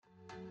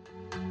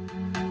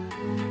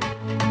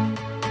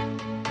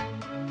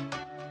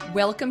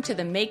Welcome to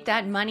the Make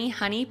That Money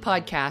Honey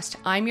podcast.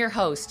 I'm your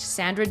host,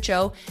 Sandra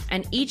Joe,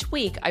 and each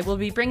week I will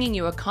be bringing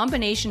you a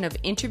combination of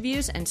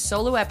interviews and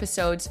solo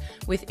episodes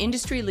with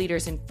industry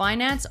leaders in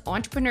finance,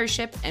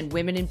 entrepreneurship, and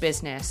women in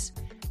business.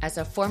 As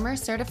a former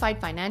certified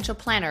financial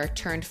planner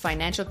turned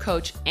financial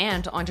coach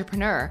and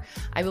entrepreneur,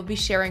 I will be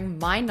sharing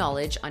my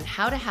knowledge on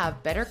how to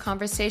have better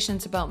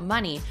conversations about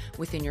money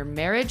within your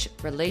marriage,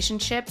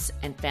 relationships,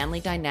 and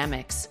family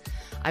dynamics.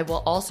 I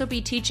will also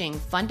be teaching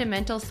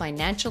fundamental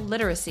financial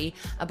literacy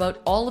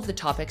about all of the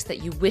topics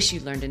that you wish you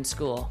learned in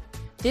school.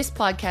 This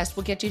podcast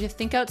will get you to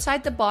think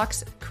outside the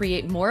box,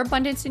 create more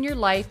abundance in your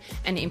life,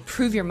 and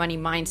improve your money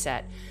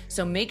mindset.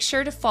 So make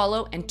sure to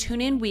follow and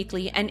tune in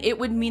weekly, and it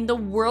would mean the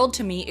world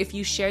to me if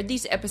you shared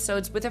these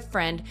episodes with a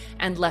friend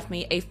and left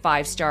me a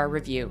 5-star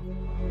review.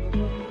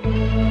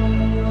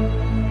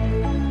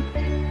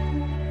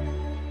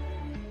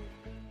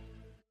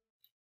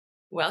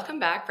 Welcome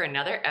back for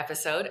another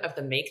episode of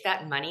the Make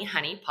That Money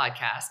Honey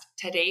podcast.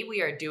 Today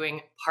we are doing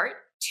part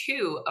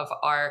 2 of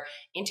our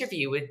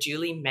interview with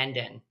Julie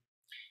Menden.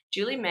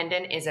 Julie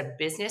Menden is a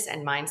business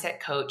and mindset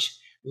coach,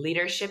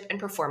 leadership and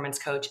performance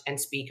coach, and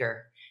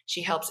speaker.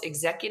 She helps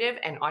executive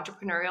and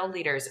entrepreneurial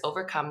leaders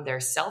overcome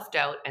their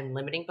self-doubt and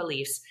limiting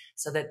beliefs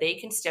so that they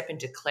can step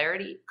into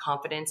clarity,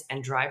 confidence,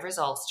 and drive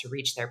results to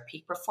reach their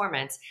peak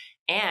performance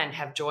and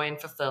have joy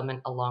and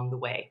fulfillment along the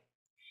way.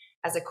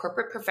 As a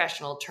corporate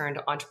professional turned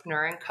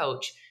entrepreneur and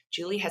coach,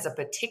 Julie has a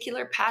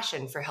particular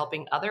passion for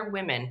helping other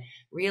women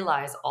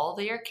realize all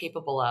they are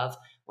capable of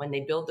when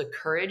they build the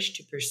courage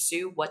to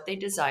pursue what they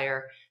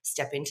desire,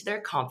 step into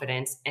their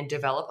confidence, and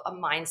develop a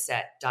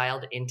mindset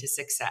dialed into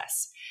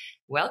success.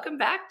 Welcome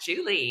back,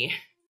 Julie.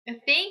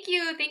 Thank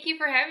you. Thank you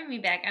for having me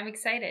back. I'm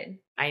excited.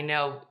 I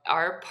know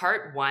our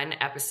part 1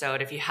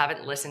 episode, if you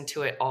haven't listened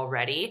to it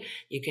already,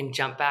 you can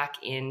jump back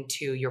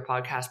into your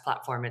podcast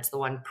platform. It's the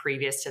one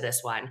previous to this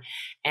one.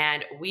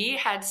 And we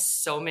had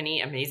so many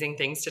amazing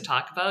things to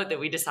talk about that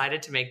we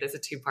decided to make this a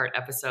 2-part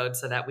episode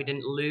so that we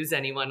didn't lose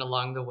anyone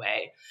along the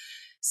way.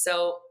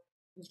 So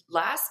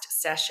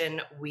last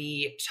session,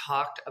 we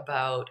talked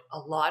about a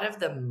lot of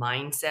the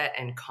mindset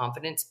and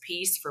confidence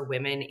piece for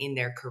women in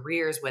their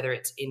careers, whether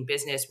it's in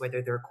business,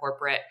 whether they're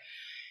corporate.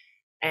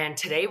 And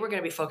today we're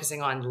going to be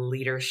focusing on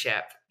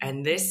leadership.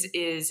 And this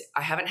is,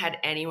 I haven't had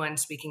anyone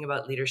speaking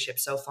about leadership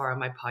so far on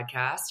my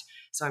podcast.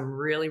 So I'm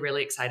really,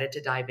 really excited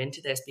to dive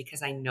into this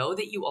because I know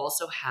that you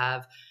also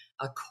have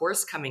a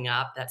course coming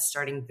up that's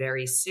starting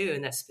very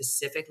soon that's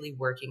specifically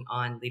working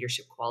on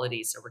leadership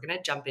qualities. So we're going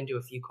to jump into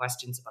a few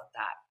questions about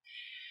that.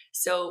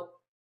 So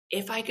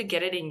if I could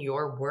get it in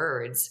your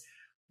words,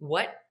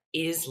 what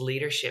is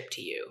leadership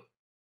to you?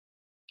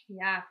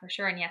 Yeah, for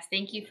sure. And yes,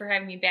 thank you for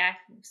having me back.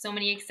 So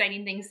many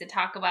exciting things to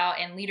talk about.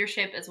 And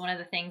leadership is one of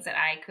the things that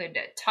I could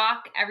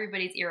talk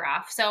everybody's ear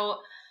off. So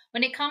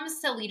when it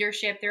comes to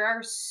leadership, there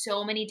are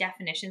so many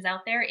definitions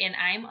out there. And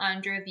I'm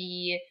under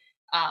the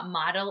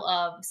model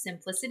of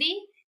simplicity.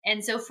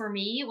 And so for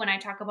me, when I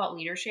talk about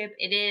leadership,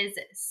 it is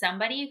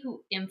somebody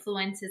who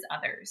influences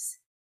others,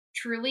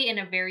 truly in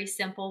a very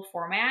simple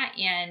format.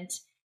 And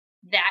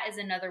that is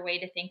another way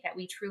to think that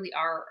we truly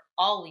are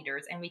all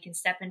leaders and we can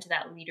step into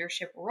that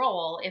leadership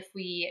role if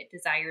we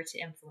desire to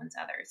influence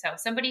others. So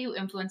somebody who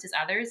influences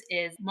others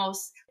is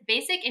most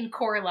basic and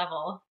core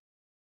level.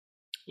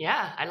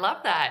 Yeah, I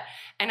love that.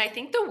 And I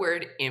think the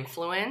word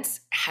influence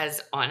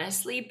has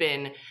honestly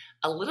been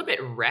a little bit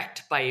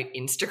wrecked by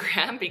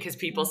Instagram because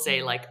people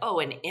say like, oh,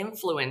 an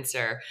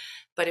influencer.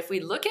 But if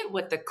we look at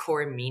what the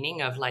core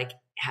meaning of like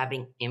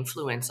having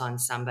influence on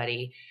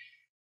somebody,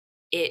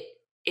 it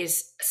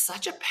is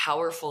such a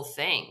powerful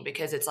thing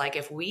because it's like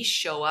if we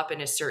show up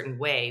in a certain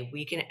way,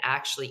 we can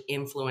actually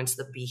influence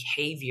the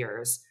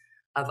behaviors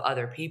of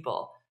other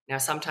people. Now,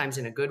 sometimes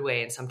in a good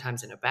way and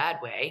sometimes in a bad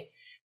way.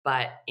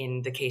 But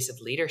in the case of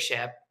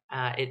leadership,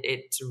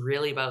 it's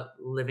really about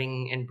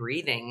living and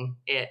breathing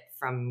it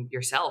from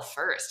yourself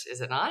first,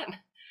 is it not?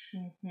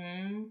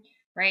 Mm-hmm.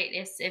 Right.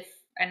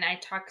 And I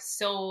talk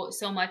so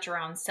much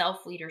around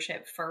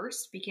self-leadership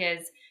first,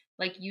 because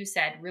like you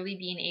said, really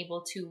being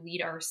able to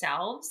lead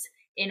ourselves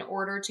in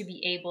order to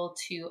be able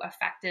to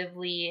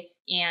effectively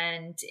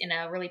and in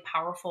a really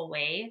powerful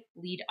way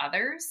lead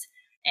others.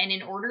 And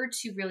in order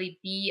to really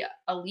be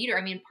a leader,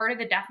 I mean, part of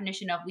the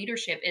definition of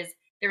leadership is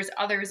there's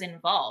others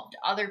involved.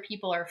 Other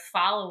people are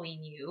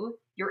following you.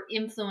 You're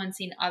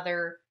influencing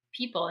other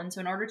people. And so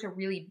in order to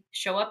really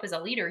show up as a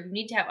leader, you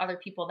need to have other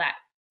people that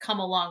come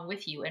along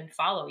with you and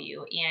follow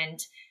you. And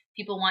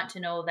people want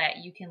to know that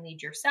you can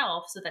lead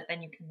yourself so that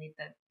then you can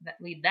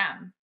lead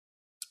them.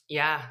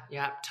 Yeah,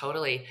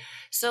 totally.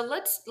 So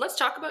let's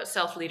talk about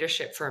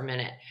self-leadership for a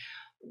minute.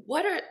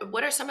 What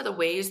are some of the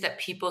ways that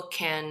people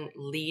can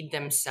lead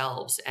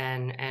themselves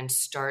and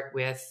start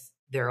with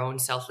their own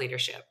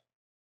self-leadership?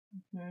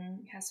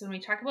 Mm-hmm. Yeah, so when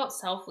we talk about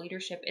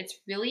self-leadership, it's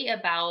really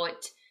about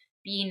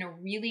being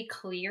really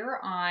clear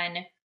on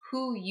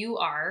who you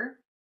are,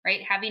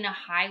 right? Having a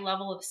high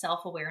level of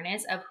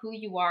self-awareness of who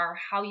you are,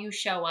 how you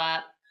show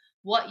up,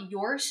 what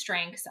your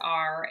strengths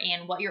are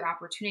and what your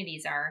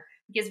opportunities are.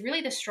 Because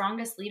really, the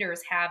strongest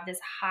leaders have this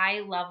high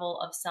level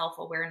of self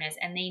awareness,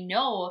 and they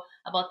know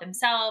about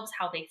themselves,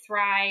 how they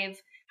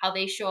thrive, how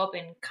they show up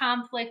in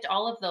conflict,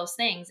 all of those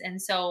things.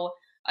 And so,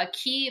 a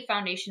key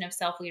foundation of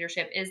self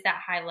leadership is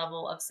that high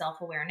level of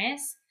self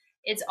awareness.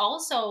 It's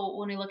also,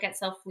 when we look at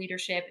self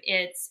leadership,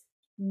 it's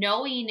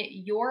knowing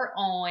your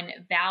own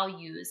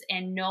values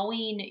and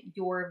knowing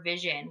your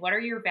vision. What are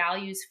your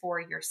values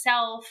for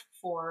yourself,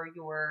 for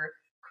your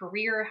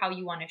career, how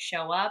you want to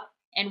show up?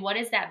 And what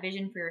is that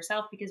vision for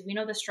yourself? Because we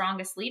know the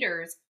strongest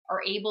leaders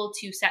are able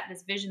to set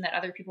this vision that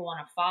other people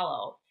want to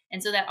follow.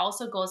 And so that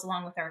also goes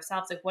along with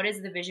ourselves. Like, what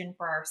is the vision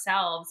for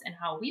ourselves and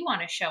how we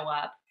want to show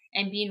up,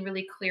 and being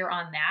really clear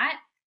on that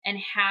and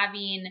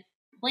having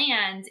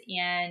plans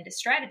and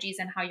strategies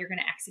on how you're going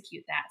to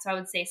execute that. So I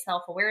would say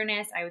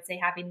self-awareness, I would say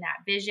having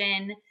that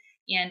vision,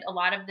 and a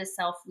lot of the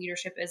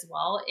self-leadership as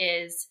well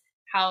is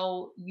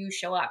how you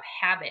show up,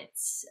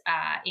 habits,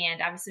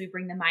 and obviously we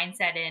bring the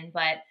mindset in,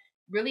 but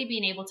really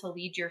being able to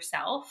lead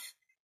yourself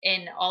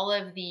in all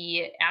of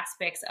the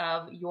aspects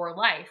of your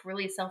life.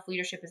 Really,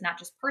 self-leadership is not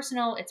just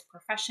personal, it's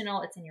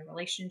professional, it's in your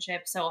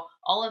relationship. So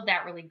all of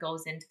that really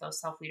goes into those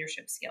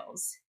self-leadership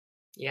skills.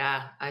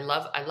 Yeah, I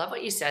love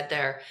what you said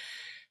there.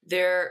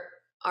 There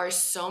are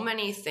so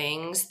many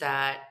things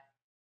that,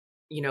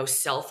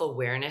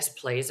 self-awareness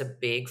plays a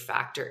big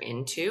factor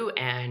into.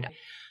 And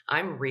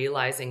I'm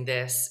realizing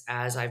this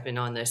as I've been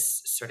on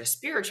this sort of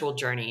spiritual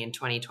journey in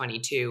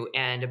 2022,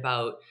 and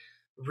about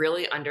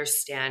really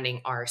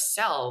understanding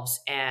ourselves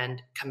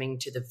and coming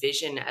to the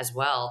vision as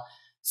well.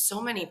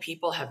 So many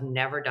people have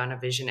never done a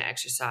vision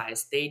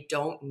exercise. They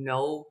don't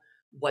know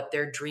what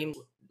their dream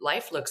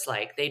life looks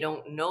like. They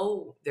don't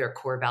know their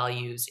core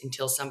values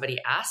until somebody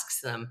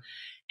asks them.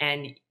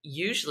 And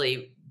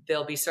usually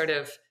they'll be sort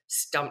of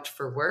stumped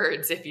for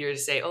words if you're to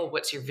say, oh,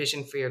 what's your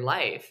vision for your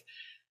life?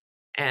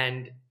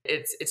 And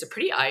it's a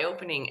pretty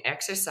eye-opening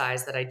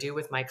exercise that I do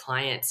with my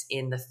clients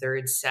in the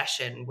third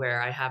session,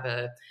 where I have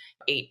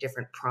 8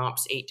 different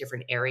prompts, 8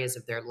 different areas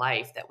of their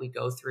life that we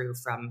go through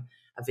from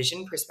a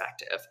vision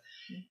perspective.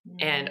 Mm-hmm.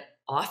 And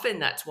often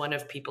that's one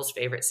of people's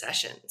favorite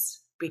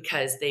sessions,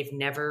 because they've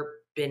never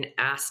been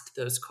asked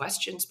those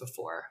questions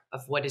before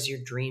of what does your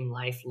dream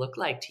life look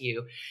like to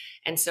you?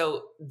 And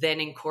so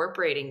then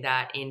incorporating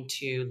that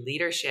into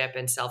leadership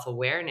and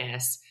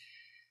self-awareness,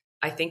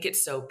 I think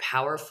it's so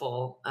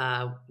powerful,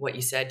 what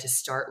you said, to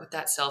start with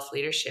that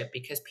self-leadership,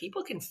 because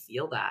people can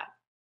feel that.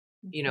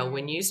 Mm-hmm.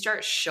 When you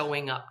start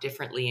showing up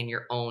differently in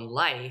your own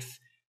life,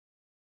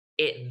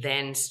 it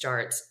then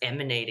starts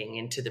emanating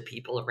into the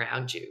people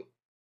around you.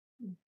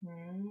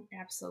 Mm-hmm.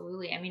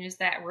 Absolutely. I mean, it's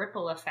that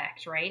ripple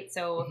effect, right?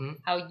 So mm-hmm.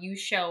 how you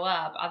show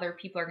up, other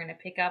people are going to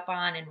pick up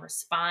on and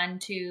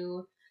respond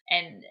to.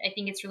 And I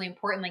think it's really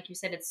important. Like you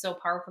said, it's so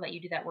powerful that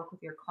you do that work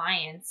with your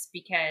clients,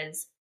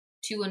 because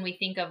too, when we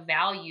think of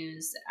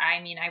values,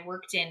 I mean, I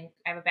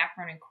have a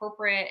background in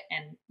corporate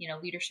and,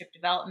 leadership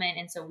development.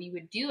 And so we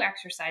would do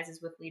exercises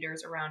with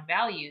leaders around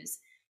values.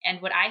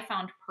 And what I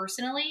found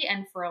personally,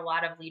 and for a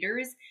lot of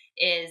leaders,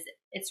 is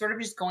it's sort of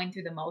just going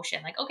through the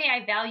motion. Like, okay,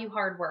 I value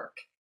hard work.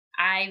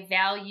 I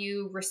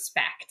value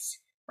respect,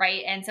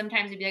 right? And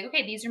sometimes it'd be like,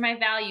 okay, these are my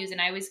values. And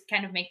I always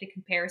kind of make the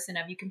comparison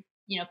of, you can,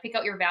 pick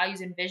out your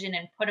values and vision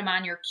and put them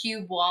on your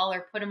cube wall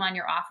or put them on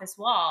your office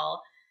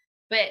wall,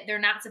 but they're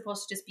not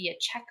supposed to just be a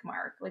check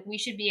mark. Like, we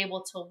should be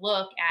able to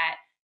look at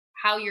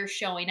how you're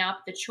showing up,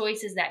 the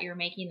choices that you're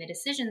making, the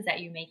decisions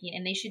that you're making,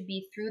 and they should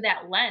be through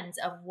that lens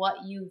of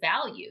what you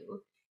value.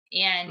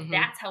 And mm-hmm.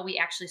 that's how we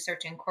actually start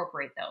to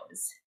incorporate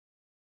those.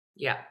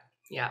 Yeah.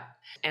 Yeah.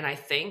 And I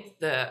think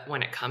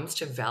when it comes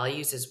to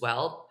values as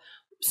well,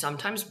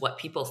 sometimes what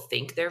people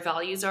think their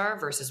values are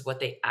versus what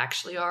they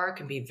actually are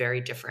can be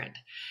very different.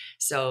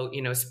 So,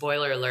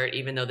 spoiler alert,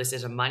 even though this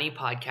is a money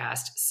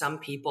podcast, some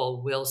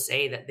people will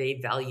say that they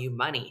value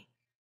money,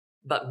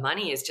 but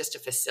money is just a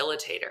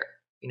facilitator.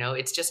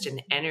 It's just an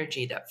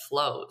energy that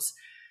flows.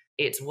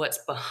 It's what's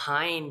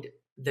behind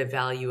the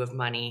value of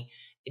money.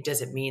 It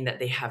doesn't mean that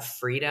they have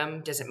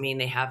freedom. Doesn't mean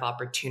they have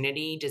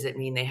opportunity. Does it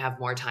mean they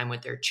have more time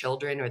with their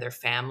children or their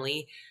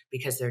family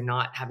because they're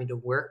not having to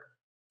work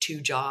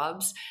 2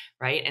 jobs,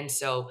 right? And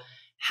so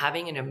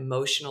having an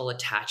emotional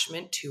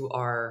attachment to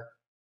our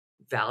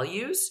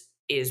values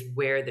is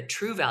where the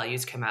true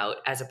values come out,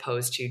 as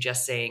opposed to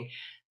just saying,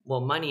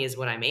 well, money is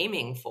what I'm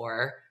aiming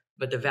for,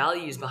 but the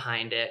values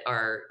behind it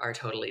are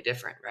totally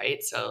different,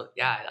 right? So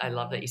yeah, I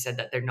love that you said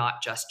that they're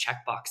not just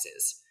check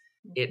boxes.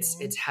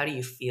 Mm-hmm. It's how do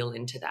you feel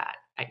into that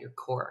at your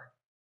core?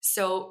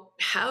 So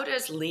how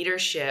does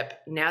leadership,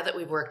 now that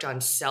we've worked on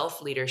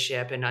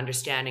self-leadership and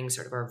understanding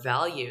sort of our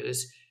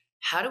values,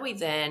 how do we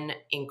then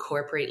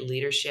incorporate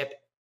leadership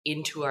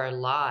into our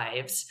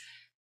lives,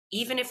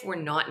 even if we're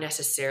not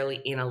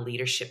necessarily in a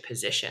leadership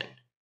position?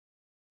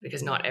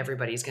 Because not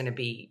everybody's going to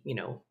be,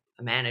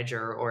 a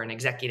manager or an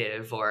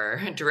executive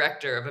or a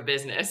director of a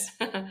business.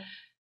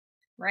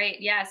 Right.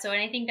 Yeah. So,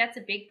 and I think that's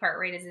a big part,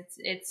 right? Is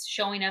it's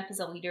showing up as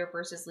a leader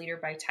versus leader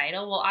by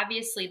title. Well,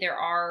 obviously there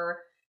are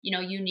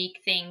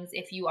unique things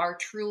if you are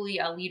truly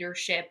a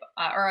leadership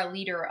or a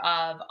leader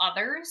of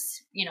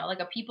others, like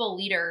a people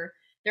leader.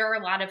 There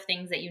are a lot of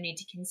things that you need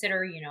to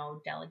consider,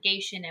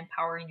 delegation,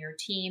 empowering your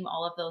team,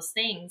 all of those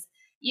things.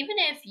 Even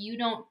if you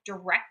don't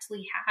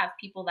directly have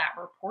people that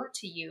report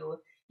to you,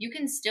 you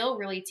can still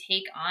really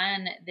take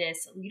on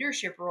this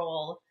leadership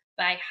role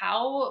by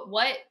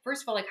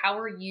first of all, like, how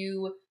are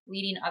you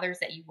leading others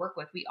that you work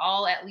with? We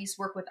all at least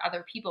work with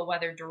other people,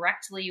 whether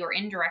directly or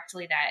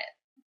indirectly, that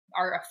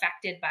are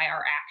affected by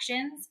our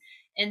actions.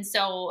 And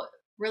so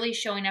really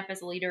showing up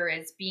as a leader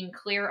is being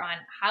clear on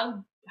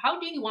how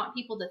do you want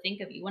people to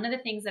think of you. One of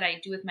the things that I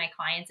do with my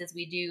clients is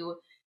we do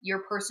your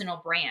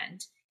personal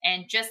brand.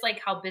 And just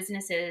like how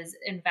businesses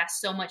invest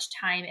so much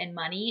time and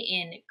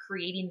money in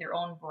creating their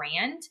own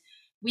brand,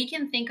 we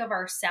can think of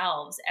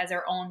ourselves as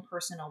our own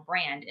personal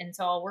brand. And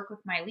so I'll work with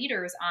my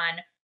leaders on,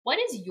 what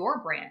is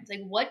your brand?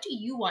 Like, what do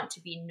you want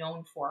to be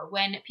known for?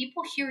 When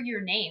people hear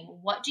your name,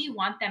 what do you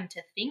want them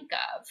to think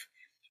of?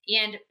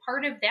 And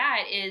part of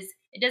that is,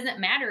 it doesn't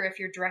matter if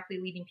you're directly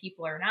leading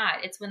people or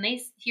not. It's when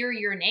they hear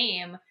your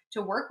name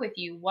to work with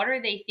you, what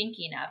are they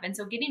thinking of? And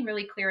so getting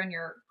really clear on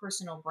your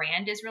personal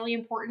brand is really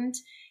important,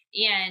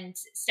 and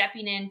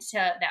stepping into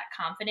that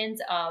confidence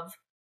of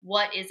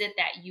what is it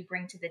that you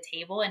bring to the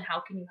table and how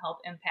can you help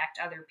impact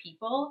other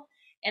people.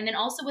 And then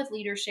also with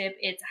leadership,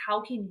 it's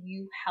how can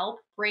you help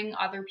bring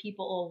other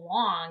people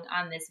along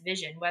on this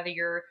vision, whether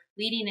you're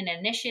leading an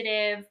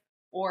initiative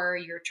or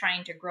you're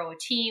trying to grow a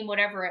team,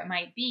 whatever it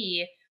might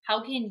be.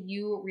 How can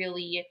you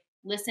really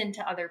listen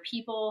to other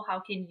people? How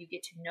can you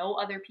get to know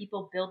other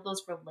people, build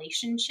those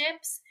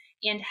relationships,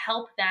 and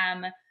help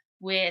them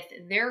with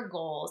their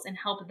goals and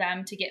help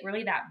them to get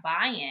really that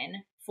buy-in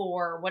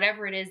for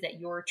whatever it is that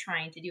you're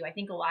trying to do? I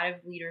think a lot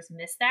of leaders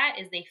miss that,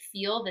 is they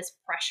feel this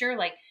pressure,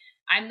 like,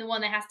 I'm the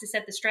one that has to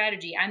set the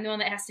strategy, I'm the one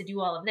that has to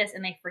do all of this,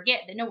 and they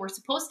forget that, no, we're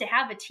supposed to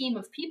have a team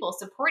of people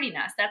supporting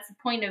us. That's the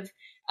point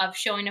of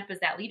showing up as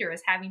that leader,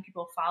 is having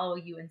people follow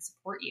you and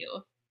support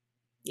you.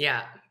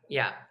 Yeah.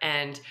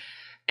 And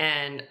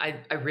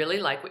I really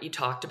like what you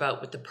talked about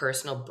with the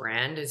personal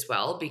brand as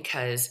well,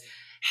 because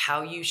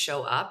how you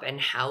show up and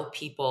how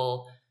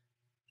people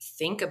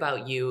think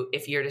about you,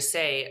 if you're to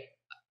say,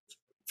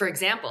 for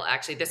example,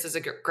 actually, this is a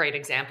great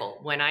example.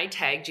 When I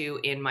tagged you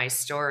in my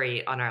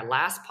story on our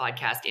last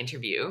podcast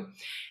interview,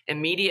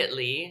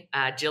 immediately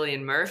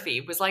Jillian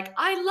Murphy was like,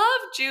 I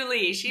love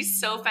Julie.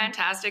 She's so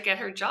fantastic at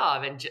her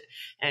job.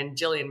 And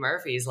Jillian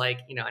Murphy is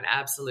like, an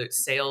absolute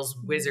sales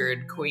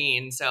wizard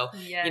queen. So,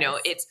 Yes.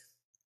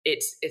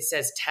 it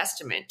says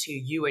testament to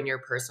you and your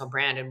personal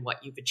brand and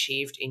what you've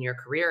achieved in your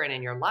career and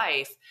in your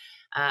life,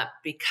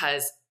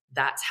 because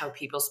that's how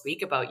people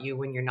speak about you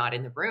when you're not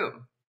in the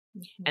room.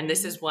 And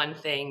this is one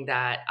thing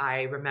that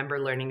I remember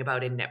learning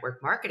about in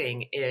network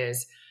marketing,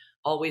 is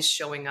always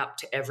showing up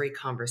to every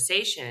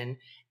conversation.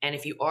 And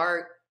if you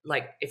are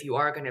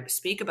going to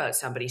speak about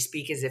somebody,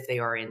 speak as if they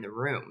are in the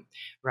room,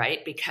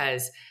 right?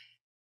 Because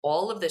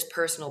all of this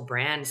personal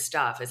brand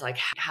stuff is like,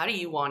 how do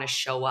you want to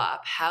show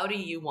up? How do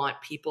you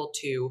want people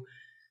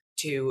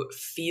to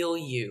feel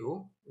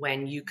you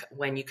when you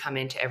come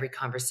into every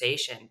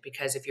conversation?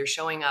 Because if you're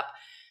showing up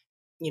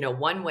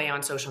one way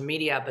on social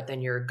media, but then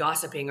you're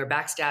gossiping or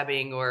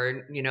backstabbing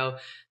or,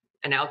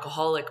 an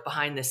alcoholic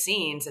behind the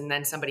scenes, and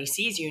then somebody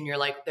sees you and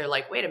they're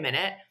like, wait a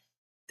minute,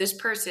 this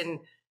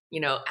person,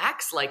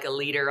 acts like a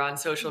leader on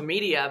social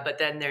media, but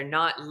then they're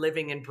not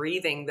living and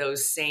breathing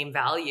those same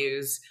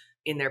values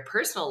in their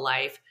personal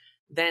life,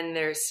 then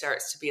there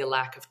starts to be a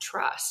lack of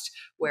trust.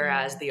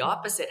 Whereas the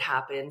opposite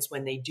happens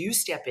when they do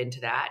step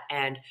into that,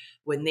 and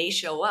when they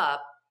show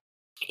up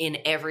in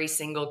every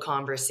single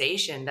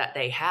conversation that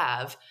they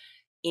have,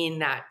 in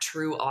that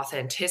true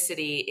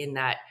authenticity, in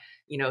that,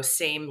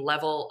 same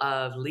level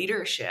of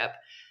leadership,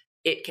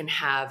 it can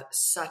have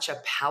such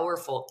a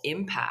powerful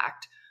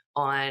impact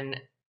on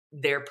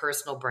their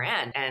personal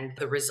brand and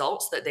the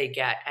results that they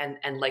get.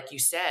 And like you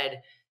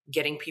said,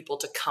 getting people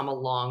to come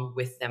along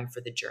with them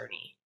for the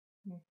journey.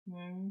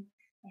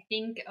 I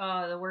think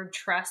the word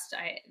trust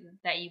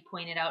that you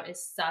pointed out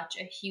is such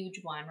a huge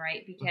one,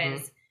 right?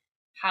 Because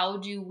how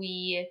do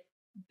we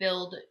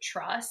build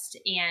trust?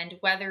 And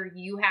whether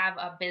you have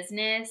a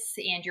business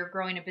and you're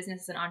growing a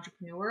business as an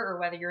entrepreneur, or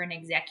whether you're an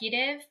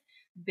executive,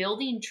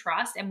 building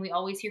trust, and we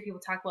always hear people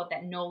talk about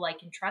that know,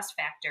 like, and trust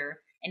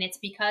factor, and it's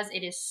because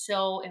it is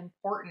so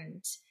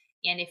important.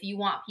 And if you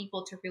want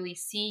people to really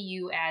see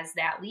you as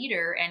that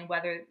leader, and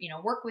whether,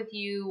 work with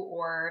you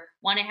or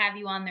want to have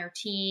you on their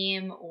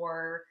team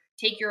or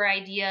take your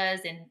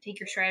ideas and take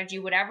your strategy,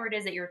 whatever it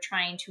is that you're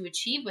trying to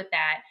achieve with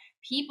that,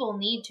 people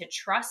need to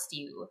trust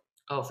you.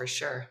 Oh, for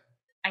sure.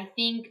 I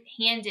think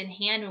hand in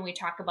hand, when we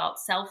talk about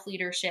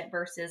self-leadership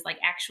versus like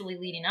actually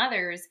leading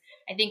others,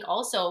 I think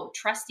also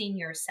trusting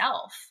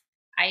yourself.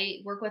 I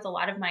work with a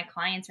lot of my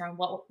clients around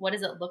what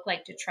does it look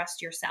like to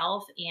trust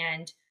yourself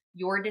and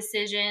your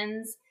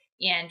decisions.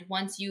 And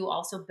once you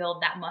also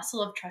build that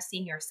muscle of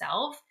trusting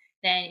yourself,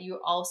 then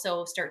you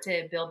also start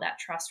to build that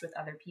trust with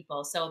other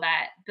people. So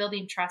that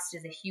building trust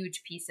is a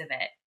huge piece of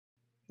it.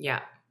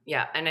 Yeah.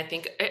 Yeah. And I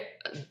think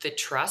the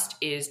trust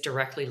is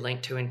directly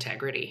linked to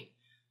integrity.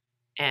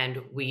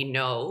 And we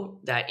know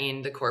that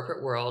in the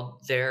corporate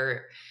world,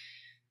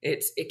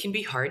 it can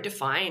be hard to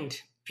find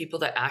people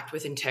that act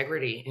with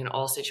integrity in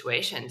all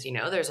situations. You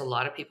know, there's a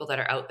lot of people that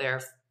are out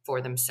there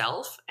for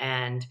themselves,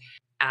 and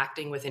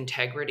acting with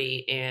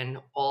integrity in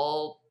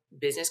all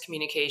business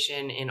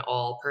communication, in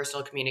all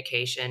personal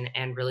communication,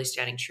 and really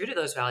standing true to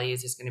those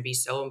values is going to be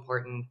so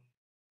important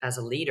as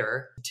a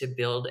leader to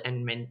build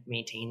and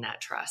maintain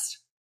that trust.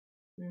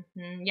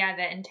 Yeah,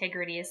 that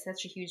integrity is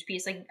such a huge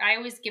piece. Like I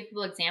always give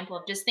people example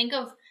of just think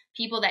of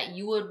people that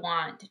you would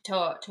want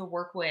to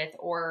work with,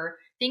 or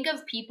think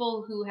of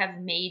people who have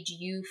made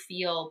you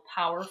feel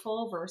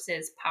powerful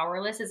versus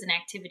powerless as an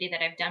activity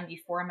that I've done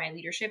before in my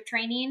leadership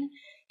training.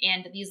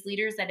 And these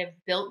leaders that have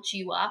built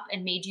you up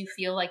and made you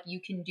feel like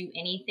you can do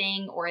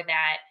anything, or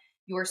that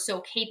you're so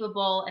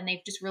capable, and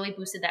they've just really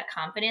boosted that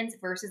confidence,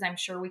 versus I'm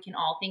sure we can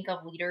all think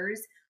of leaders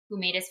who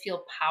made us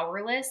feel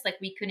powerless, like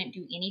we couldn't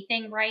do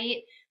anything right,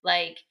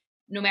 like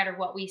no matter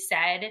what we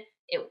said,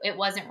 it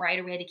wasn't right,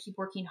 or we had to keep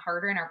working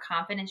harder and our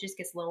confidence just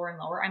gets lower and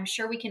lower. I'm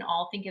sure we can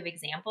all think of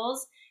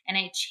examples. And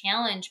I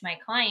challenge my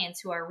clients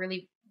who are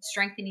really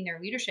strengthening their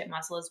leadership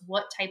muscle is,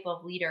 what type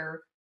of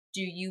leader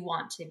do you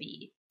want to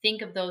be?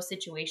 Think of those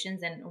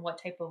situations and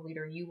what type of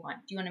leader you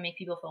want. Do you want to make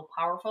people feel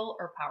powerful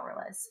or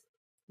powerless?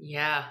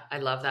 Yeah, I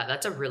love that.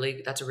 That's a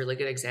really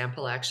good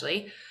example,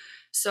 actually.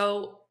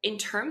 So, in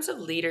terms of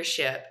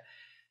leadership,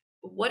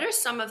 what are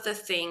some of the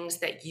things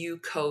that you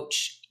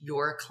coach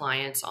your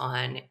clients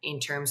on in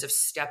terms of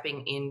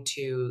stepping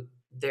into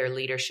their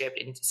leadership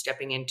and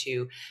stepping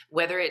into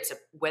whether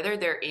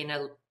they're in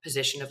a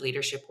position of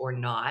leadership or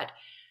not?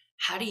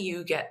 How do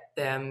you get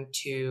them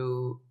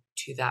to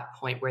that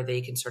point where they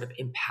can sort of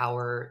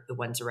empower the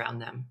ones around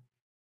them?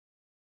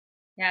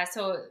 Yeah,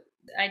 so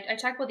I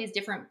talk about these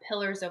different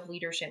pillars of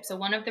leadership. So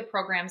one of the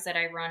programs that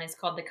I run is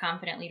called the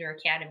Confident Leader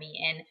Academy.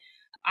 And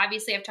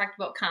obviously, I've talked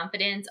about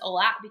confidence a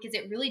lot because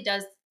it really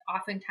does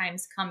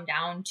oftentimes come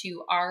down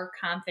to our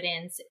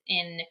confidence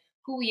in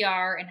who we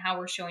are and how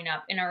we're showing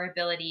up, and our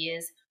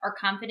abilities, our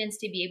confidence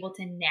to be able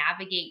to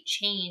navigate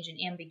change and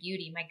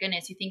ambiguity. My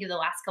goodness, you think of the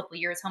last couple of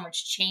years, how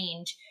much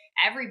change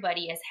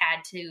everybody has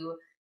had to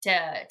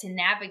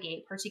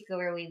navigate,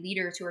 particularly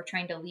leaders who are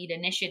trying to lead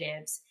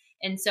initiatives.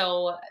 And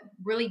so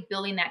really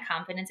building that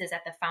confidence is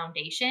at the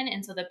foundation.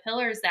 And so the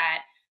pillars that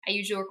I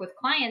usually work with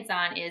clients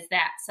on is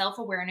that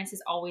self-awareness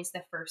is always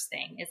the first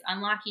thing, is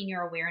unlocking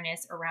your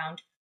awareness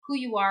around who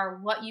you are,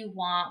 what you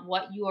want,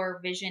 what your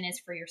vision is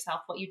for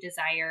yourself, what you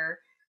desire.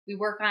 We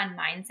work on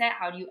mindset.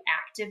 How do you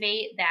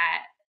activate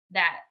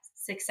that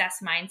success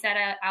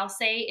mindset? I'll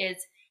say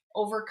is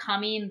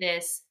overcoming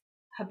this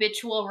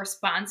habitual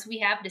response we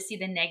have to see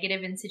the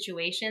negative in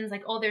situations,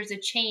 like, oh, there's a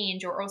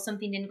change, or oh,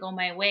 something didn't go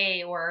my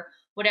way, or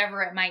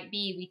whatever it might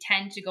be. We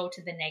tend to go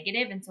to the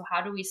negative. And so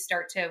how do we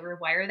start to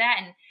rewire that?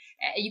 And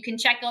you can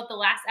check out the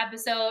last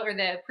episode or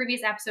the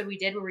previous episode we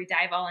did where we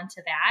dive all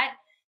into that.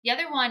 The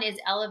other one is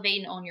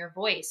elevate and own your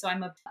voice. So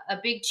I'm a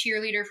big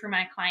cheerleader for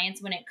my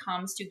clients when it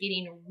comes to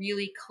getting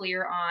really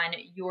clear on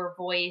your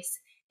voice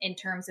in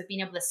terms of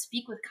being able to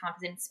speak with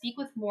confidence, speak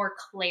with more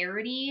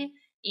clarity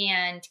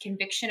and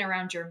conviction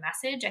around your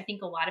message. I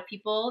think a lot of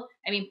people,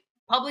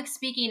 public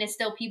speaking is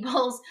still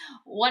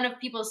one of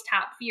people's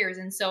top fears.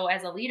 And so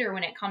as a leader,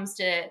 when it comes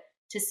to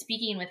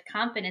speaking with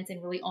confidence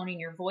and really owning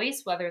your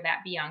voice, whether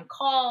that be on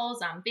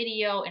calls, on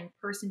video, in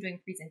person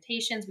doing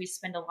presentations, we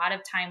spend a lot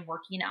of time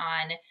working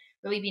on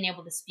really being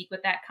able to speak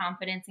with that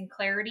confidence and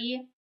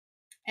clarity.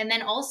 And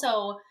then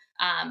also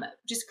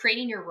just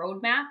creating your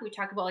roadmap. We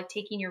talk about like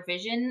taking your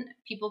vision.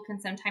 People can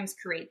sometimes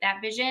create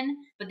that vision,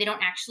 but they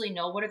don't actually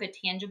know what are the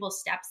tangible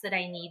steps that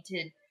I need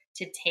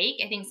to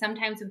take. I think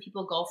sometimes when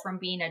people go from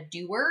being a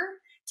doer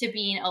to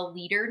being a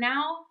leader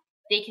now,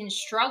 they can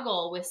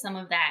struggle with some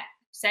of that,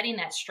 setting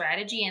that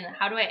strategy and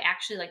how do I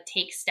actually like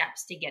take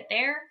steps to get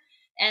there.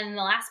 And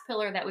the last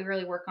pillar that we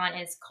really work on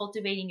is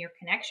cultivating your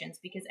connections,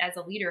 because as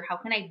a leader, how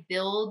can I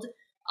build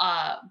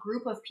a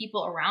group of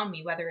people around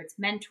me, whether it's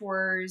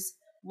mentors,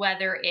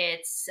 whether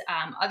it's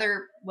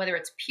whether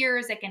it's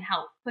peers that can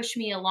help push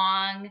me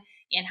along,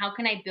 and how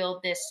can I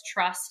build this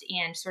trust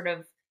and sort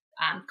of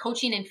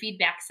coaching and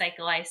feedback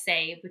cycle, I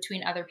say,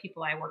 between other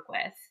people I work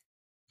with.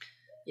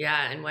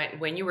 Yeah, and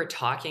when you were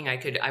talking,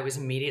 I was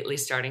immediately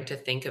starting to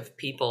think of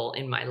people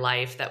in my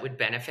life that would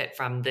benefit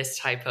from this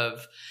type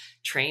of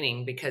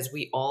training, because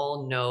we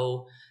all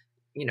know,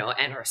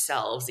 and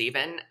ourselves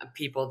even,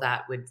 people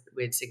that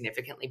would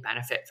significantly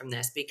benefit from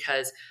this.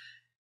 Because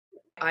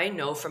I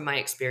know from my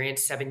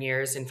experience, 7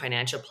 years in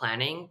financial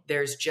planning,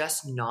 there's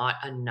just not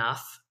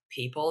enough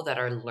people that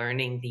are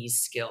learning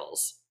these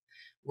skills.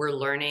 We're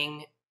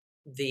learning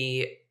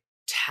the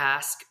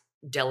task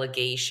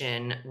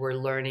delegation. We're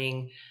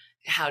learning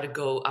how to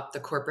go up the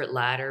corporate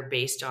ladder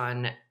based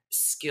on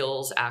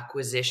skills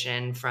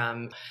acquisition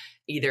from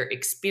either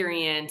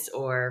experience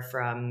or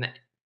from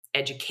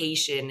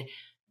education,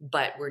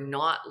 but we're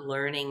not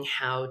learning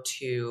how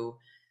to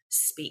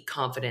speak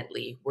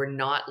confidently. We're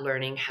not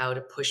learning how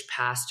to push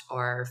past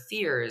our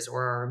fears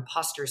or our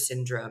imposter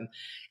syndrome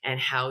and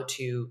how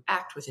to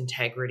act with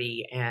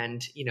integrity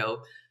and,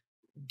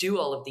 do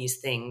all of these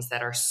things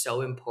that are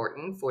so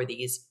important for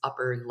these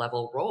upper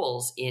level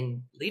roles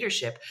in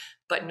leadership,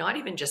 but not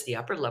even just the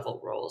upper level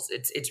roles.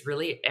 It's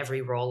really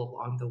every role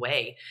along the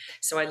way.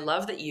 So I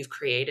love that you've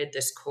created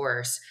this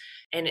course,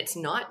 and it's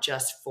not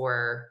just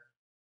for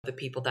the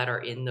people that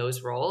are in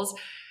those roles.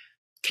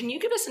 Can you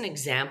give us an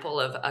example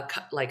of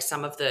like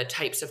some of the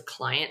types of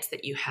clients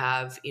that you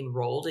have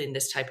enrolled in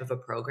this type of a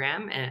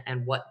program,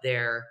 and what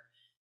their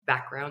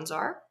backgrounds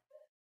are?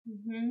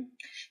 Mm-hmm.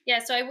 Yeah,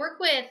 so I work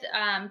with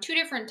two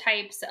different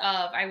types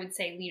of, I would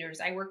say,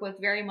 leaders. I work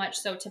with very much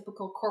so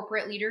typical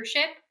corporate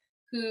leadership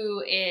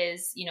who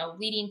is,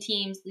 leading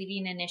teams,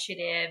 leading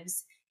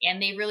initiatives,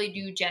 and they really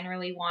do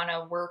generally want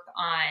to work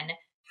on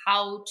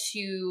how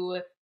to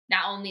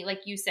not only,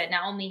 like you said,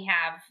 not only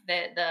have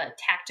the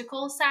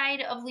tactical side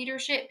of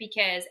leadership,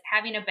 because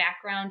having a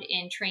background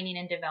in training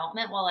and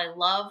development, while I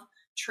love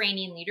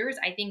training leaders,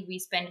 I think we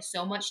spend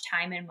so much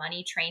time and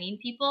money training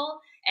people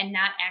and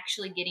not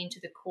actually getting to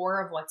the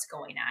core of what's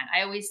going on.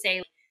 I always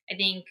say, I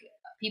think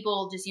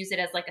people just use it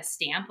as like a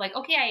stamp, like,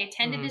 okay, I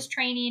attended this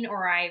training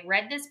or I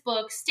read this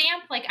book,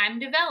 stamp, like I'm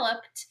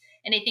developed.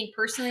 And I think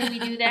personally we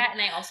do that.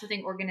 And I also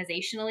think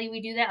organizationally we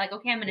do that. Like,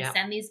 okay, I'm going to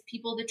send these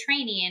people to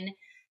training,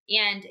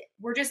 and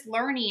we're just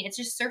learning. It's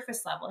just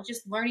surface level. It's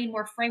just learning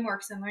more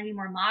frameworks and learning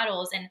more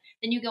models. And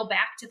then you go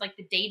back to like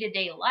the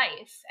day-to-day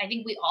life. I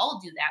think we all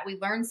do that. We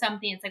learn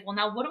something. It's like, well,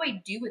 now what do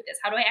I do with this?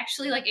 How do I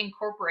actually like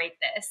incorporate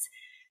this?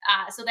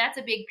 So that's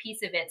a big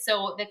piece of it.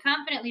 So the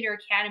Confident Leader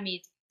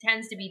Academy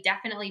tends to be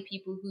definitely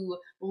people who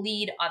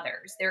lead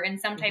others. They're in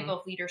some type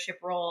of leadership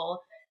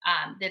role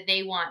that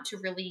they want to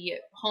really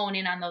hone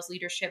in on those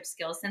leadership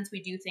skills, since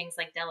we do things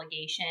like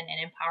delegation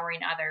and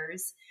empowering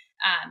others.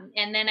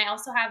 And then I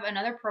also have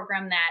another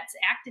program that's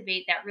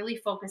Activate that really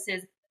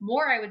focuses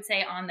more, I would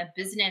say, on the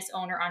business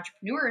owner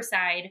entrepreneur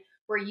side,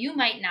 where you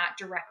might not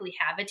directly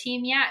have a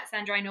team yet.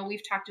 Sandra, I know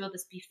we've talked about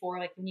this before,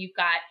 like when you've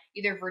got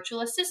either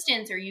virtual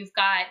assistants or you've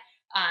got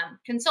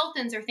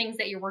consultants or things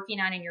that you're working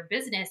on in your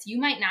business, you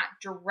might not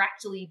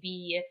directly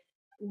be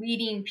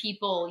leading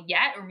people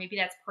yet, or maybe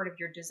that's part of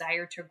your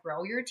desire to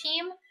grow your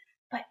team.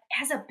 But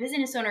as a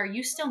business owner,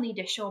 you still need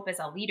to show up as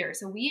a leader.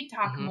 So we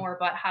talk more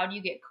about how do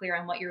you get clear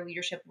on what your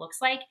leadership looks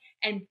like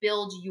and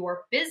build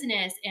your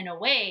business in a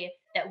way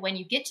that when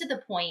you get to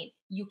the point,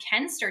 you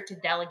can start to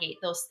delegate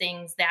those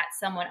things that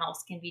someone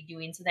else can be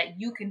doing so that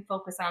you can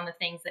focus on the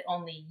things that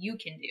only you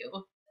can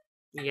do.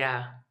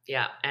 Yeah,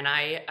 yeah. And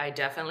I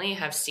definitely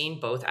have seen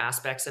both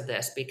aspects of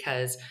this,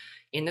 because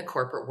in the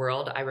corporate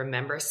world, I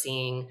remember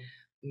seeing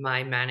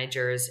my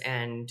managers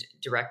and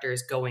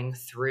directors going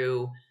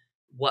through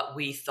what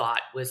we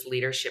thought was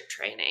leadership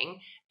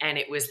training. And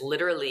it was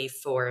literally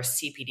for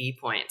CPD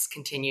points,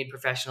 continued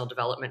professional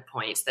development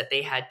points, that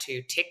they had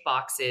to tick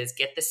boxes,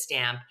 get the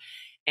stamp,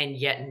 and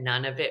yet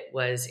none of it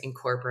was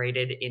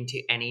incorporated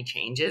into any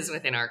changes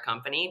within our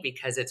company,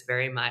 because it's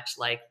very much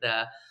like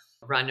the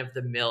run of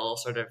the mill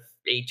sort of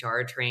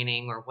HR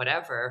training or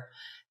whatever.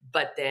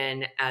 But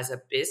then as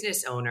a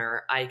business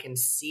owner, I can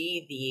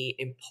see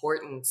the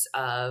importance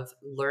of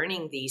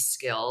learning these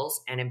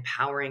skills and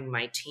empowering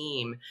my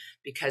team,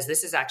 because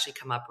this has actually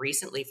come up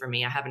recently for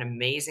me. I have an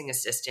amazing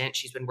assistant.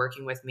 She's been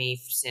working with me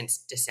since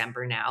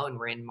December now, and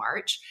we're in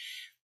March.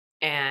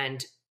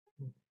 And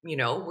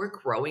we're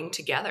growing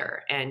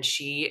together, and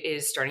she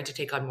is starting to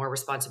take on more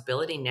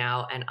responsibility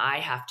now. And I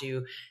have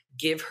to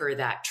give her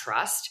that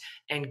trust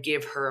and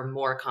give her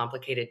more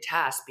complicated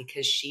tasks,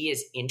 because she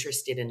is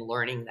interested in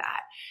learning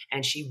that.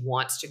 And she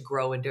wants to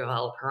grow and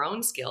develop her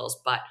own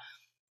skills. But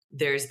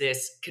there's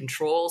this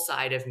control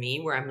side of me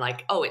where I'm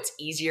like, oh, it's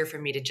easier for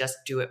me to just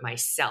do it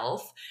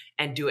myself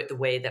and do it the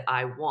way that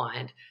I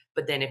want.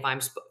 But then if I'm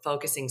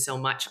focusing so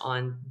much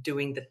on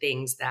doing the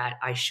things that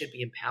I should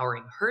be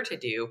empowering her to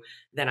do,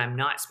 then I'm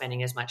not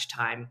spending as much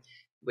time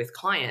with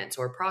clients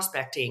or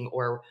prospecting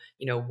or,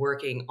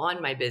 working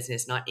on my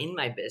business, not in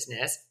my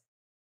business.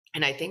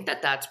 And I think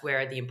that that's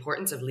where the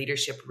importance of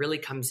leadership really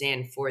comes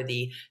in for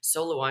the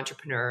solo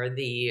entrepreneur,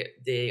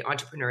 the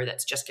entrepreneur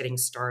that's just getting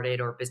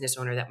started, or business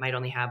owner that might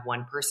only have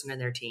one person in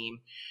their team,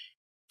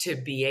 to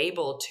be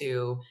able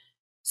to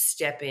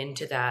step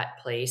into that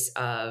place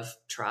of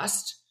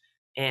trust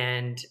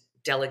and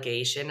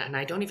delegation. And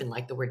I don't even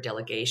like the word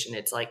delegation.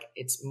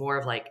 It's more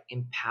of like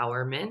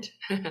empowerment.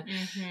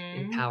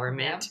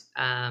 Empowerment.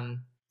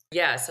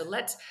 Yep. So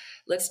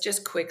let's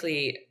just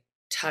quickly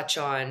touch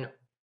on,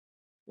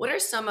 what are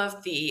some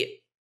of the,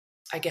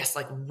 I guess,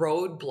 like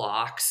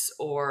roadblocks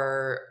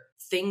or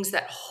things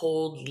that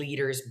hold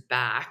leaders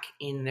back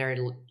in their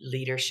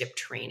leadership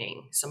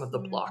training, some of the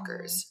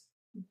blockers?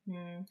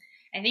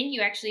 I think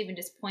you actually even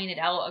just pointed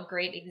out a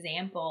great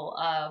example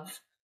of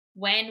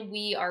when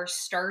we are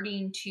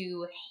starting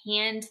to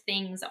hand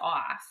things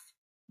off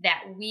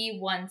that we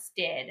once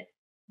did.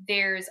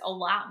 There's a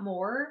lot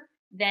more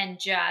than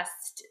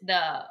just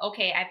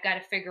okay, I've got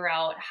to figure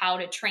out how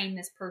to train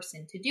this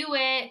person to do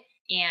it.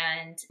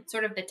 and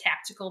sort of the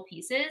tactical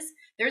pieces,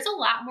 there's a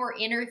lot more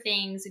inner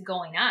things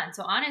going on.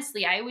 So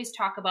honestly, I always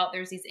talk about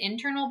there's these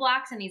internal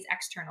blocks and these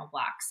external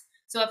blocks.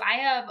 So if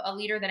I have a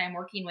leader that I'm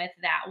working with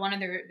that one of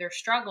their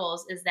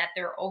struggles is that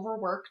they're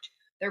overworked,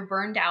 they're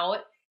burned out,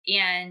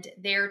 and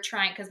they're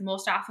trying, because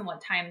most often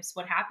what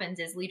happens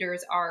is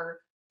leaders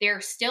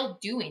they're still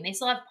doing, they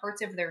still have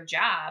parts of their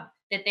job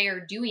that they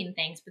are doing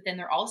things, but then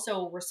they're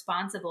also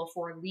responsible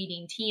for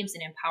leading teams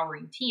and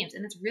empowering teams.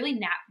 And it's really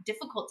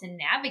difficult to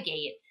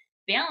navigate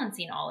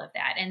balancing all of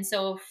that. And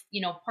so,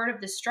 part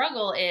of the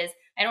struggle is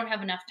I don't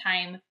have enough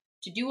time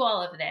to do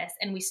all of this.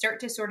 And we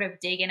start to sort of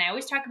dig in. I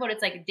always talk about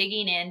it's like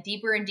digging in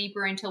deeper and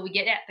deeper until we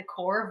get at the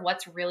core of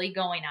what's really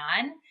going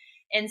on.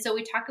 And so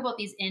we talk about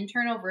these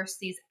internal versus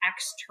these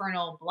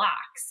external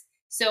blocks.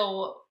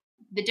 So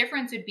the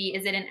difference would be,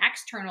 is it an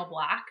external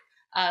block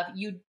of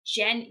you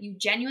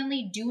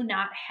genuinely do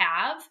not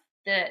have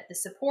the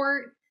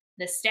support,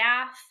 the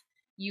staff,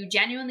 you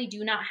genuinely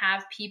do not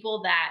have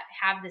people that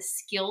have the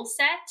skill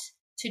set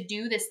to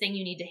do this thing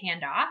you need to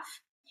hand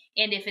off.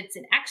 And if it's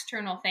an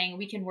external thing,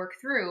 we can work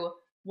through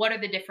what are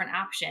the different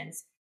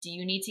options. Do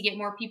you need to get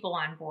more people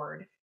on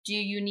board? Do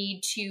you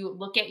need to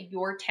look at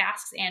your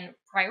tasks and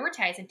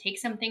prioritize and take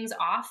some things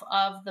off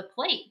of the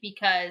plate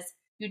because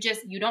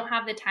you don't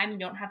have the time, you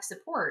don't have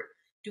support?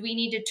 Do we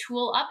need to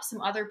tool up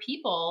some other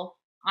people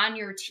on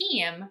your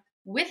team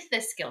with the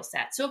skill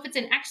set? So if it's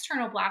an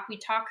external block, we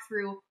talk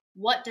through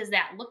what does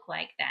that look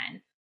like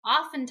then?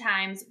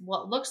 Oftentimes,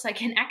 what looks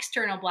like an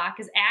external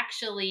block is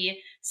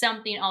actually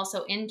something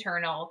also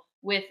internal,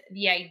 with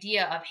the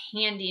idea of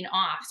handing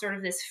off, sort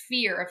of this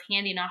fear of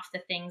handing off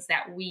the things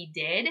that we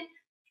did.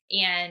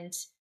 And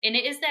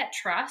it is that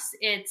trust.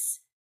 It's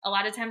a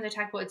lot of times I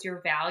talk about it's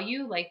your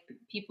value, like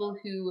people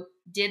who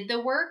did the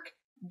work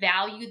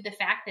valued the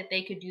fact that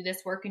they could do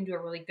this work and do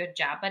a really good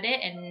job at it.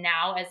 And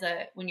now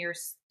when you're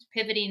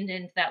pivoting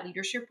into that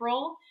leadership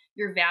role,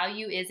 your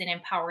value is in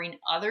empowering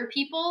other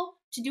people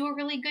to do a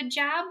really good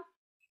job.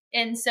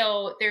 And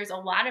so there's a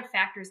lot of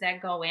factors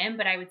that go in,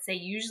 but I would say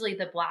usually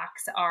the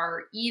blocks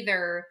are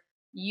either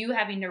you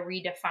having to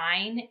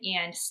redefine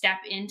and step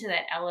into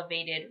that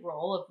elevated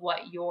role of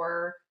what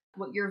your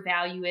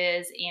value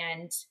is,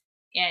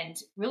 and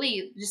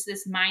really just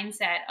this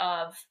mindset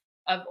of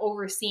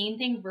overseeing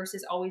things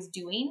versus always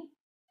doing.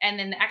 And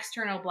then the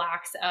external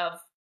blocks of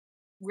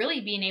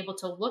really being able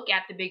to look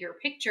at the bigger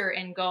picture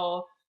and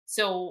go,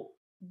 so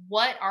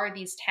what are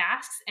these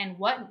tasks and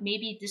what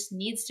maybe just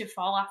needs to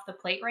fall off the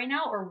plate right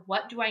now, or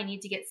what do I need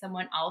to get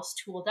someone else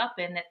tooled up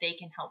in that they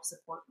can help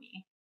support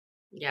me?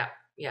 Yeah.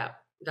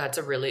 Those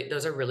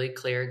are really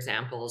clear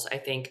examples. I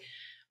think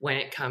when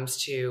it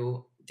comes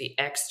to the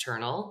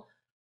external,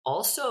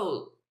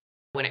 also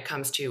when it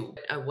comes to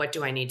what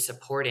do I need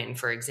support in,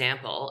 for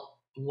example,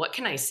 what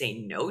can I say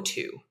no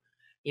to?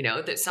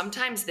 That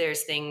sometimes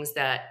there's things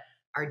that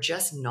are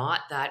just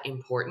not that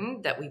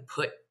important that we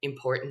put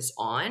importance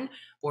on,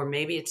 or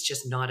maybe it's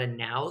just not a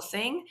now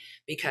thing.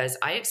 Because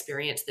I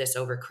experienced this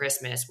over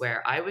Christmas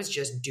where I was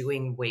just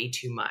doing way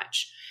too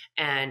much.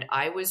 And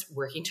I was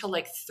working till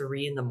like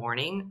 3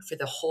 a.m. for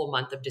the whole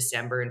month of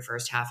December and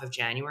first half of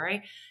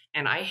January.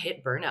 And I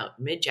hit burnout.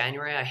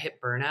 Mid-January, I hit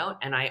burnout,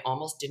 and I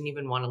almost didn't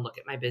even want to look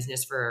at my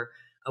business for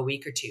a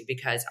week or two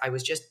because I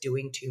was just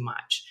doing too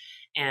much.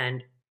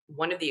 And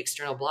one of the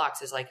external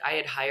blocks is like I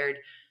had hired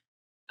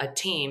a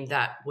team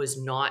that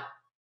was not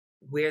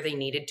where they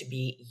needed to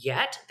be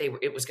yet.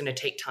 It was going to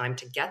take time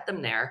to get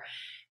them there.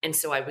 And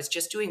so I was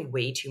just doing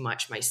way too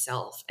much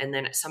myself. And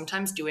then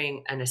sometimes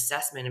doing an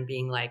assessment and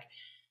being like,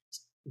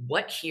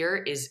 what here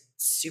is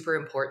super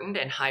important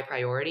and high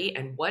priority,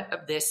 and what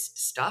of this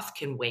stuff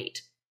can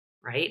wait,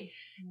 right?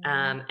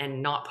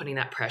 And not putting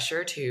that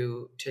pressure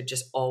to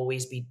just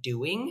always be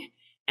doing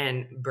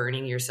and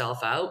burning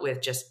yourself out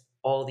with just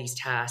all these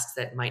tasks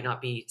that might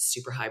not be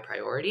super high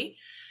priority.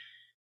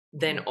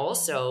 Then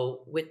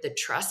also with the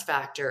trust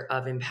factor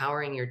of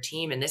empowering your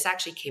team. And this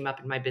actually came up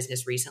in my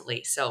business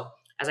recently. So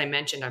as I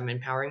mentioned, I'm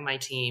empowering my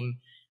team,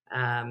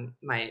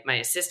 my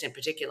assistant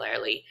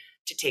particularly,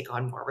 to take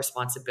on more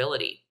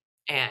responsibility.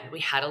 And we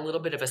had a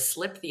little bit of a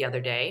slip the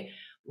other day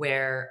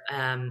where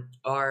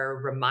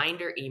our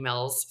reminder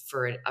emails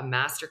for a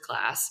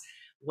masterclass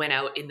went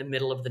out in the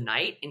middle of the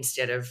night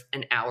instead of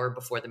an hour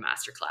before the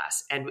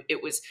masterclass. And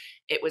it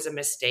was a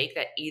mistake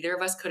that either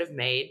of us could have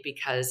made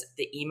because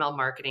the email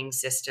marketing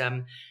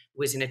system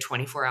was in a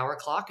 24-hour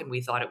clock and we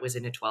thought it was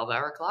in a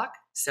 12-hour clock.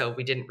 So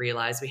we didn't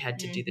realize we had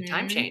to do the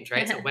time change,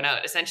 right? So it went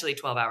out essentially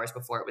 12 hours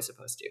before it was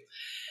supposed to.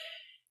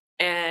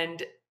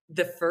 And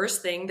the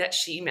first thing that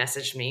she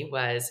messaged me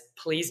was,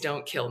 please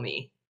don't kill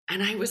me.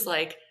 And I was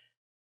like,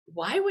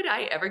 why would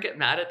I ever get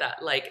mad at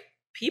that? Like,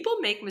 people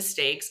make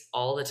mistakes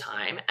all the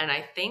time. And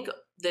I think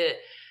that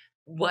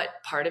what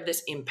part of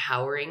this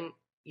empowering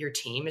your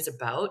team is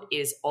about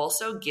is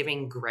also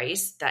giving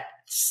grace that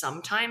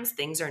sometimes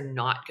things are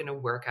not going to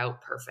work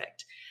out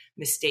perfect.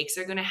 Mistakes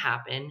are going to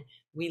happen.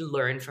 We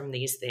learn from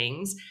these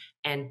things.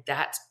 And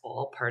that's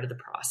all part of the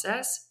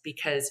process,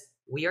 because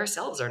we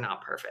ourselves are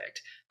not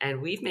perfect,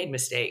 and we've made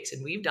mistakes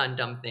and we've done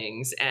dumb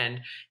things.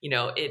 And,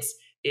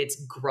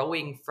 it's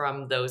growing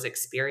from those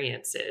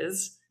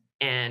experiences,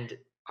 and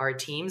our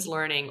team's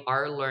learning,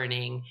 our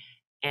learning,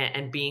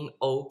 and being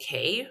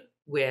okay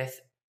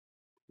with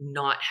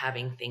not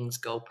having things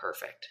go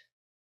perfect.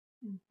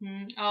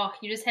 Mm-hmm. Oh,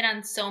 you just hit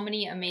on so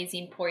many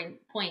amazing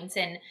points.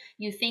 And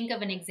you think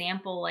of an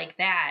example like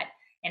that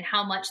and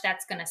how much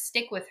that's going to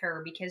stick with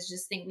her, because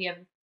just think we have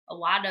a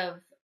lot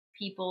of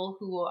people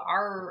who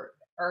are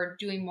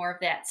doing more of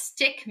that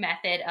stick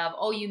method of,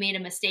 oh, you made a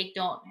mistake,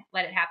 don't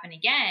let it happen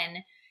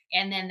again.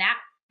 And then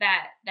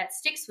that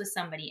sticks with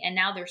somebody. And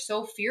now they're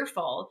so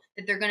fearful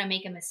that they're going to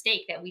make a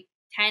mistake that we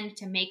tend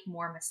to make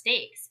more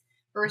mistakes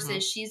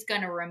versus she's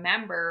going to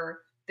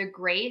remember the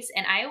grace.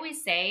 And I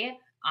always say,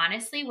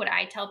 honestly, what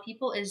I tell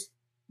people is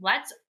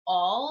let's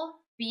all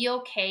be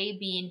okay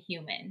being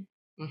human.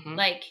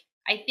 Like,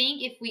 I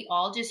think if we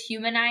all just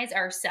humanize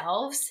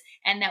ourselves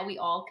and that we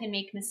all can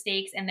make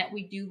mistakes and that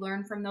we do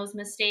learn from those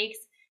mistakes,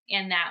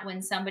 and that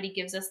when somebody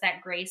gives us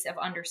that grace of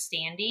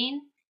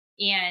understanding,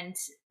 and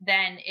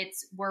then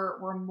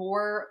we're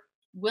more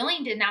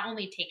willing to not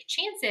only take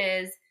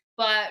chances,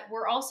 but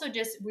we're also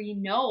we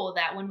know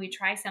that when we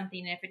try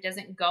something and if it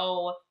doesn't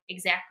go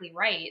exactly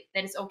right,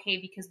 that it's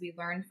okay because we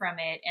learn from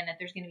it, and that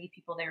there's going to be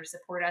people there to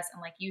support us.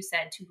 And like you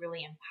said, to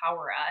really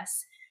empower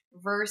us,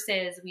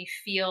 versus we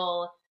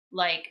feel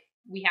like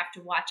we have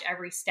to watch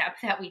every step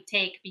that we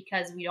take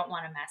because we don't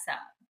want to mess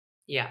up.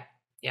 Yeah.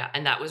 Yeah.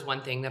 And that was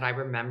one thing that I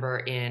remember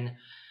in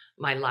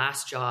my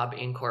last job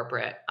in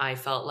corporate. I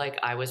felt like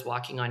I was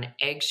walking on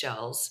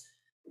eggshells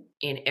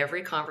in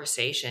every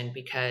conversation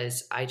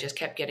because I just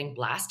kept getting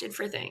blasted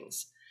for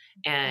things.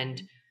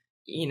 And,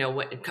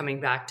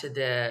 coming back to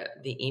the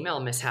email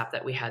mishap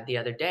that we had the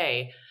other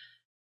day,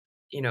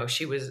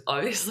 she was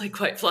obviously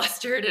quite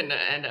flustered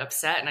and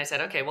upset. And I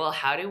said, okay, well,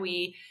 how do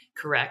we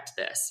correct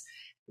this?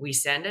 We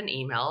send an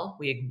email.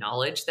 We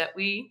acknowledge that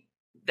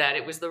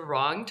it was the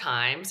wrong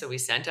time. So we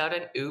sent out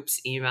an oops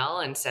email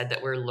and said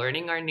that we're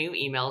learning our new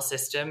email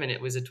system, and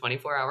it was a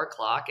 24-hour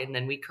clock. And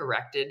then we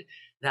corrected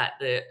that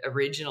the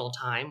original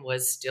time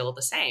was still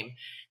the same,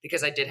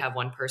 because I did have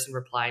one person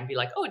reply and be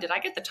like, oh, did I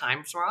get the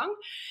times wrong?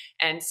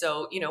 And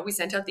so, we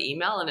sent out the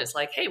email and it's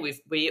like, hey,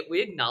 we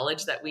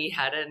acknowledge that we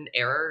had an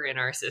error in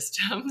our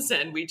systems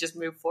and we just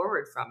moved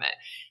forward from it.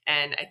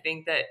 And I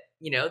think that,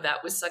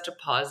 that was such a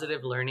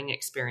positive learning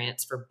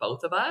experience for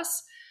both of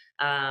us,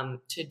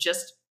 to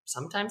just,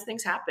 sometimes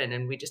things happen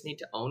and we just need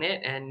to own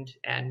it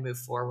and move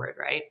forward.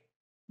 Right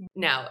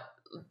now.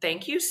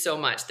 Thank you so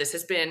much. This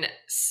has been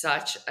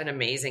such an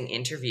amazing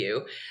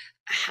interview.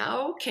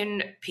 How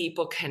can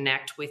people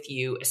connect with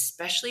you,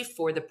 especially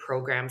for the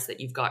programs that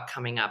you've got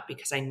coming up?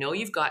 Because I know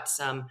you've got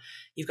some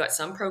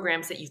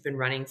programs that you've been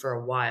running for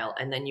a while,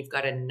 and then you've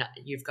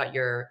got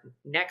your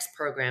next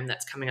program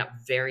that's coming up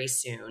very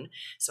soon.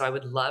 So I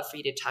would love for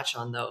you to touch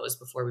on those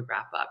before we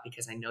wrap up,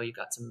 because I know you've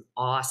got some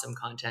awesome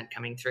content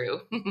coming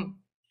through.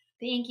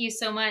 Thank you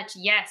so much.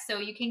 Yes. So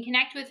you can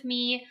connect with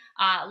me,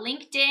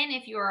 LinkedIn,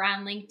 if you are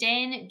on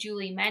LinkedIn,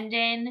 Julie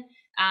Menden.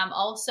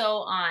 Also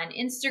on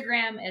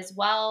Instagram as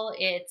well.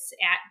 It's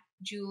at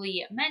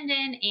Julie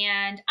Menden,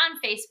 and on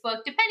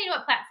Facebook, depending on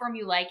what platform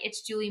you like,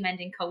 it's Julie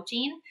Menden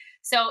Coaching.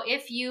 So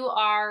if you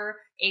are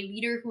a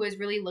leader who is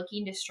really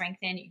looking to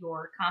strengthen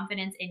your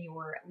confidence in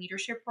your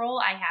leadership role,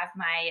 I have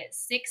my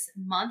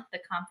 6-month, The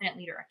Confident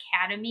Leader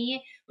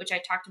Academy, which I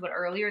talked about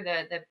earlier,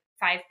 the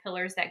 5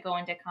 pillars that go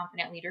into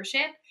confident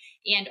leadership,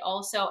 and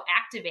also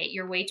Activate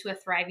Your Way to a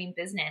Thriving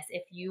Business.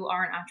 If you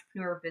are an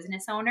entrepreneur or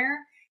business owner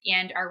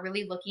and are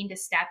really looking to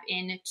step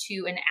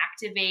into and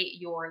activate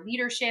your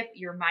leadership,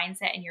 your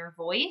mindset, and your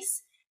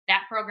voice,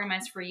 that program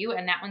is for you.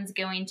 And that one's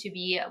going to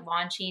be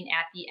launching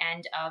at the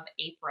end of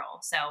April.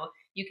 So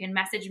you can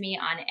message me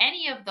on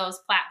any of those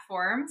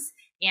platforms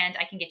and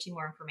I can get you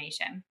more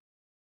information.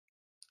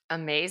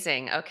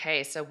 Amazing.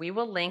 Okay, so we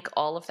will link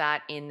all of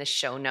that in the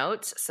show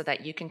notes so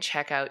that you can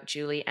check out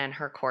Julie and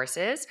her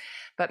courses.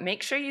 But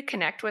make sure you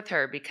connect with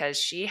her because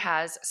she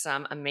has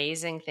some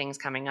amazing things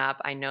coming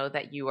up. I know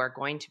that you are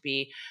going to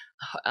be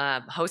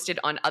hosted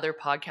on other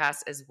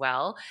podcasts as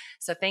well.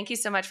 So thank you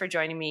so much for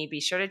joining me.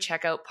 Be sure to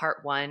check out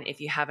part 1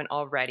 if you haven't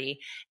already,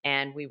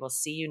 and we will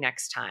see you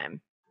next time.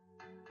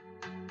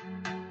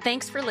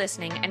 Thanks for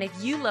listening, and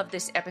if you love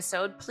this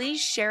episode,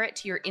 please share it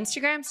to your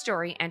Instagram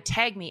story and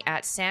tag me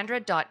at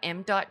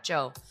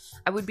sandra.m.jo.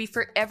 I would be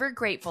forever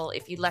grateful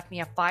if you left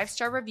me a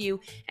 5-star review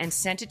and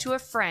sent it to a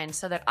friend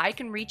so that I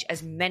can reach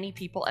as many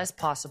people as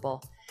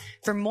possible.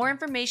 For more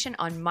information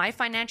on my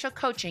financial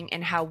coaching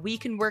and how we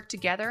can work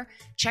together,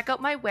 check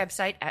out my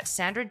website at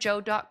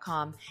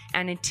sandrajo.com.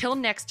 And until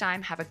next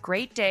time, have a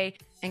great day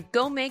and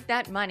go make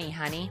that money,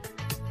 honey.